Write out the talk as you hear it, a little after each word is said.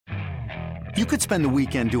You could spend the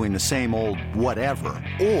weekend doing the same old whatever,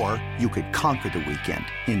 or you could conquer the weekend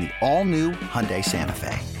in the all-new Hyundai Santa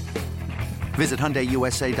Fe. Visit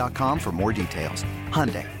HyundaiUSA.com for more details.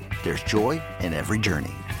 Hyundai, there's joy in every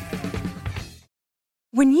journey.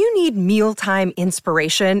 When you need mealtime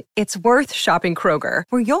inspiration, it's worth shopping Kroger,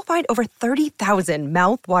 where you'll find over 30,000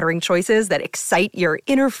 mouth-watering choices that excite your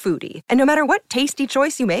inner foodie. And no matter what tasty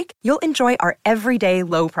choice you make, you'll enjoy our everyday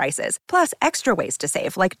low prices, plus extra ways to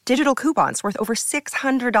save, like digital coupons worth over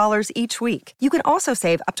 $600 each week. You can also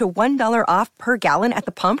save up to $1 off per gallon at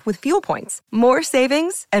the pump with fuel points. More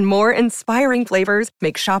savings and more inspiring flavors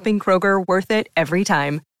make shopping Kroger worth it every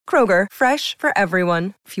time. Kroger, fresh for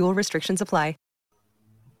everyone. Fuel restrictions apply.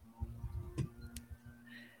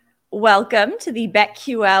 Welcome to the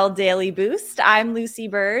BetQL Daily Boost. I'm Lucy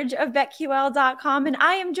Burge of BetQL.com, and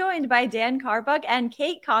I am joined by Dan Carbuck and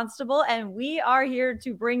Kate Constable, and we are here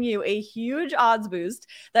to bring you a huge odds boost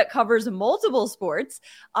that covers multiple sports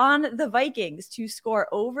on the Vikings to score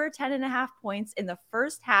over 10.5 points in the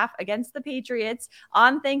first half against the Patriots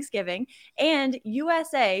on Thanksgiving, and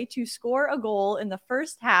USA to score a goal in the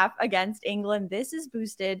first half against England. This is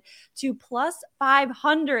boosted to plus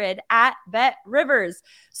 500 at Bet Rivers.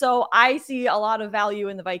 So I see a lot of value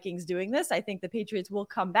in the Vikings doing this. I think the Patriots will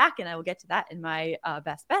come back, and I will get to that in my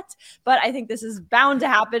best bet. But I think this is bound to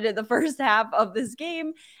happen in the first half of this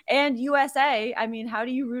game. And USA, I mean, how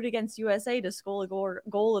do you root against USA to score a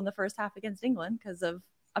goal in the first half against England because of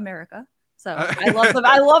America? So I love the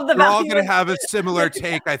value. We're all going to have a similar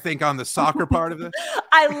take, I think, on the soccer part of this.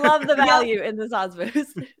 I love the value in this odds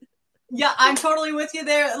boost. Yeah, I'm totally with you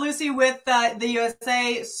there, Lucy, with the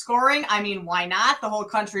USA scoring. I mean, why not? The whole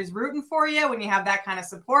country's rooting for you when you have that kind of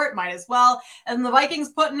support. Might as well. And the Vikings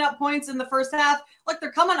putting up points in the first half. Look,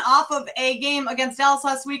 they're coming off of a game against Dallas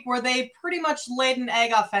last week where they pretty much laid an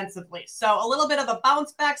egg offensively. So a little bit of a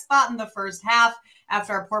bounce back spot in the first half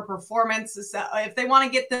after a poor performance. So if they want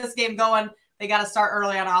to get this game going, they got to start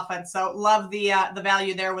early on offense. So love the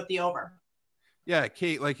value there with the over. Yeah,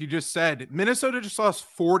 Kate, like you just said, Minnesota just lost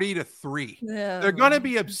 40-3. Yeah. They're going to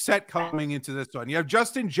be upset coming into this one. You have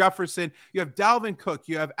Justin Jefferson, you have Dalvin Cook,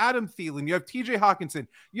 you have Adam Thielen, you have TJ Hawkinson,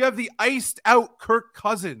 you have the iced out Kirk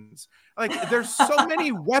Cousins. Like, there's so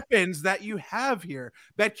many weapons that you have here.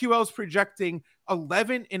 BetQL is projecting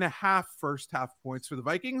 11.5 first half points for the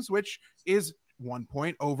Vikings, which is 1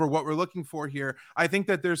 point over what we're looking for here. I think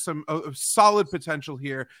that there's some solid potential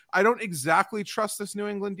here. I don't exactly trust this New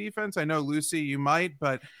England defense. I know, Lucy, you might,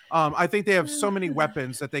 but I think they have so many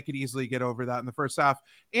weapons that they could easily get over that in the first half.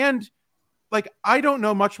 And like, I don't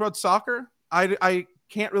know much about soccer. I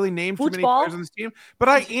can't really name too many players on this team, but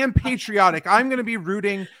I am patriotic. I'm going to be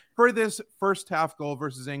rooting for this first half goal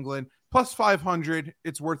versus England. Plus 500.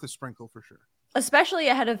 It's worth a sprinkle for sure. Especially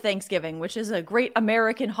ahead of Thanksgiving, which is a great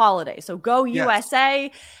American holiday. So go USA.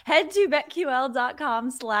 Yes. Head to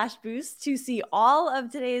betql.com/boost to see all of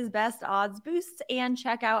today's best odds boosts and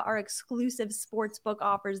check out our exclusive sportsbook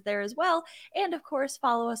offers there as well. And of course,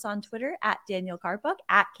 follow us on Twitter at Daniel Carpuck,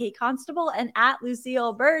 at Kate Constable, and at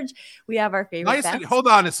Lucille Burge. We have our favorite bets. Hold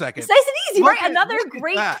on a second. It's nice and easy, right? Another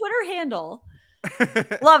great Twitter handle.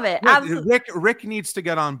 Love it. Rick needs to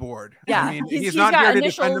get on board. Yeah, I mean, he's not here to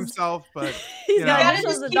defend himself, but he's got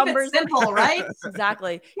initials and numbers. Simple, right?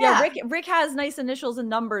 Exactly. Yeah. Rick has nice initials and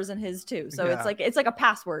numbers in his too, so it's like a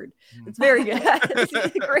password. It's very good. It's a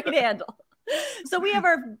great handle. So we have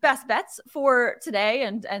our best bets for today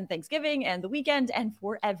and Thanksgiving and the weekend and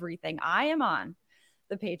for everything. I am on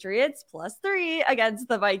the Patriots +3 against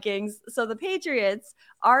the Vikings. So the Patriots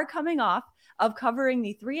are coming off of covering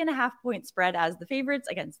the 3.5 point spread as the favorites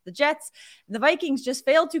against the Jets. The Vikings just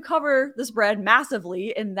failed to cover the spread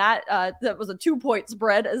massively in that that was a 2-point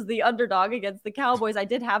spread as the underdog against the Cowboys. I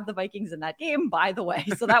did have the Vikings in that game, by the way,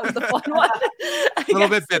 so that was the fun one. A little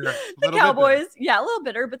bit bitter. The Cowboys, a little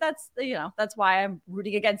bitter, but that's why I'm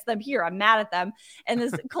rooting against them here. I'm mad at them. And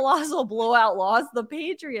this colossal blowout loss, the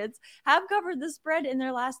Patriots have covered the spread in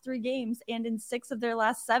their last 3 games and in 6 of their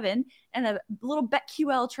last 7. And a little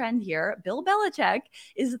BetQL trend here. Bill Belichick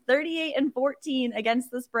is 38-14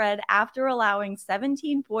 against the spread after allowing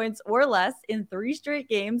 17 points or less in 3 straight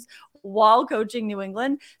games while coaching New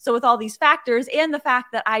England. So with all these factors and the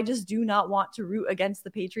fact that I just do not want to root against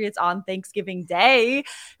the Patriots on Thanksgiving Day,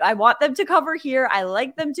 I want them to cover here. I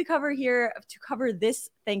like them to cover here to cover this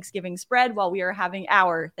Thanksgiving spread while we are having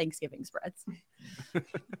our Thanksgiving spreads.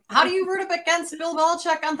 How do you root up against Bill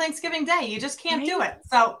Belichick on Thanksgiving Day? You just can't do it.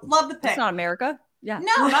 So love the pick. It's not America. Yeah.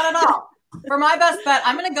 No, not at all. For my best bet,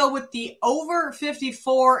 I'm going to go with the over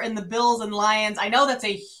 54 in the Bills and Lions. I know that's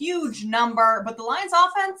a huge number, but the Lions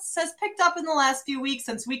offense has picked up in the last few weeks.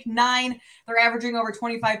 Since week 9, they're averaging over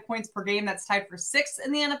 25 points per game. That's tied for 6th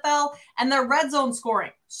in the NFL. And their red zone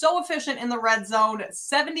scoring, so efficient in the red zone,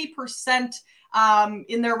 70%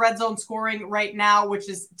 in their red zone scoring right now, which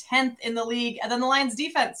is 10th in the league. And then the Lions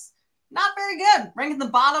defense, not very good. Ranking the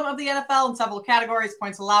bottom of the NFL in several categories: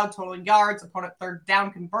 points allowed, total yards, opponent third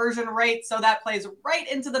down conversion rate. So that plays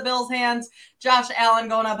right into the Bills' hands. Josh Allen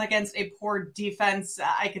going up against a poor defense.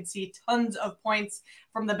 I could see tons of points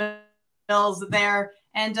from the Bills there.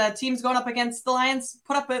 And teams going up against the Lions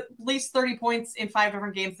put up at least 30 points in 5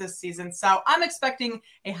 different games this season. So I'm expecting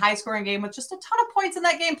a high-scoring game with just a ton of points in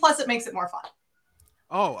that game. Plus, it makes it more fun.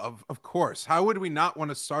 Oh, of course. How would we not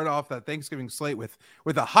want to start off that Thanksgiving slate with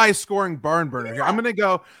a high scoring barn burner here? I'm gonna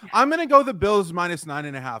go the Bills minus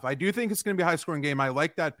 9.5. I do think it's gonna be a high scoring game. I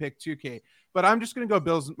like that pick too, Kate. But I'm just gonna go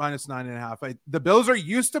Bills minus 9.5. The Bills are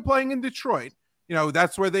used to playing in Detroit. You know,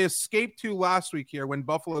 that's where they escaped to last week here when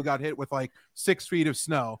Buffalo got hit with like 6 feet of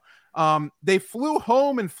snow. They flew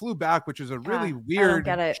home and flew back, which is a really weird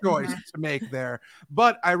choice to make there.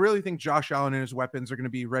 But I really think Josh Allen and his weapons are going to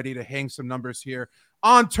be ready to hang some numbers here.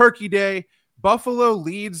 On Turkey Day, Buffalo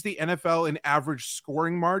leads the NFL in average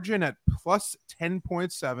scoring margin at plus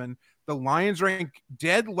 10.7. The Lions rank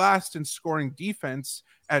dead last in scoring defense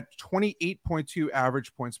at 28.2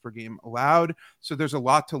 average points per game allowed. So there's a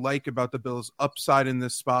lot to like about the Bills' upside in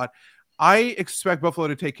this spot. I expect Buffalo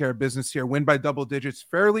to take care of business here, win by double digits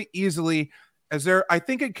fairly easily, as they're, I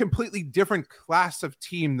think, a completely different class of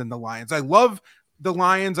team than the Lions. I love the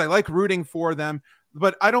Lions. I like rooting for them,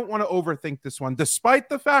 but I don't want to overthink this one, despite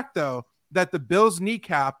the fact, though, that the Bills'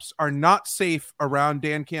 kneecaps are not safe around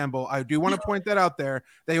Dan Campbell. I do want to point that out there.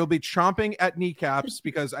 They will be chomping at kneecaps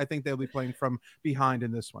because I think they'll be playing from behind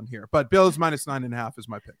in this one here. But Bills minus 9.5 is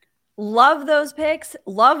my pick. Love those picks.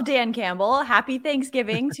 Love Dan Campbell. Happy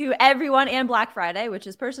Thanksgiving to everyone and Black Friday, which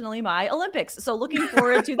is personally my Olympics. So looking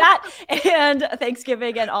forward to that and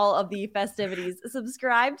Thanksgiving and all of the festivities.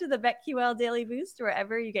 Subscribe to the BetQL Daily Boost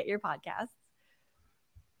wherever you get your podcasts.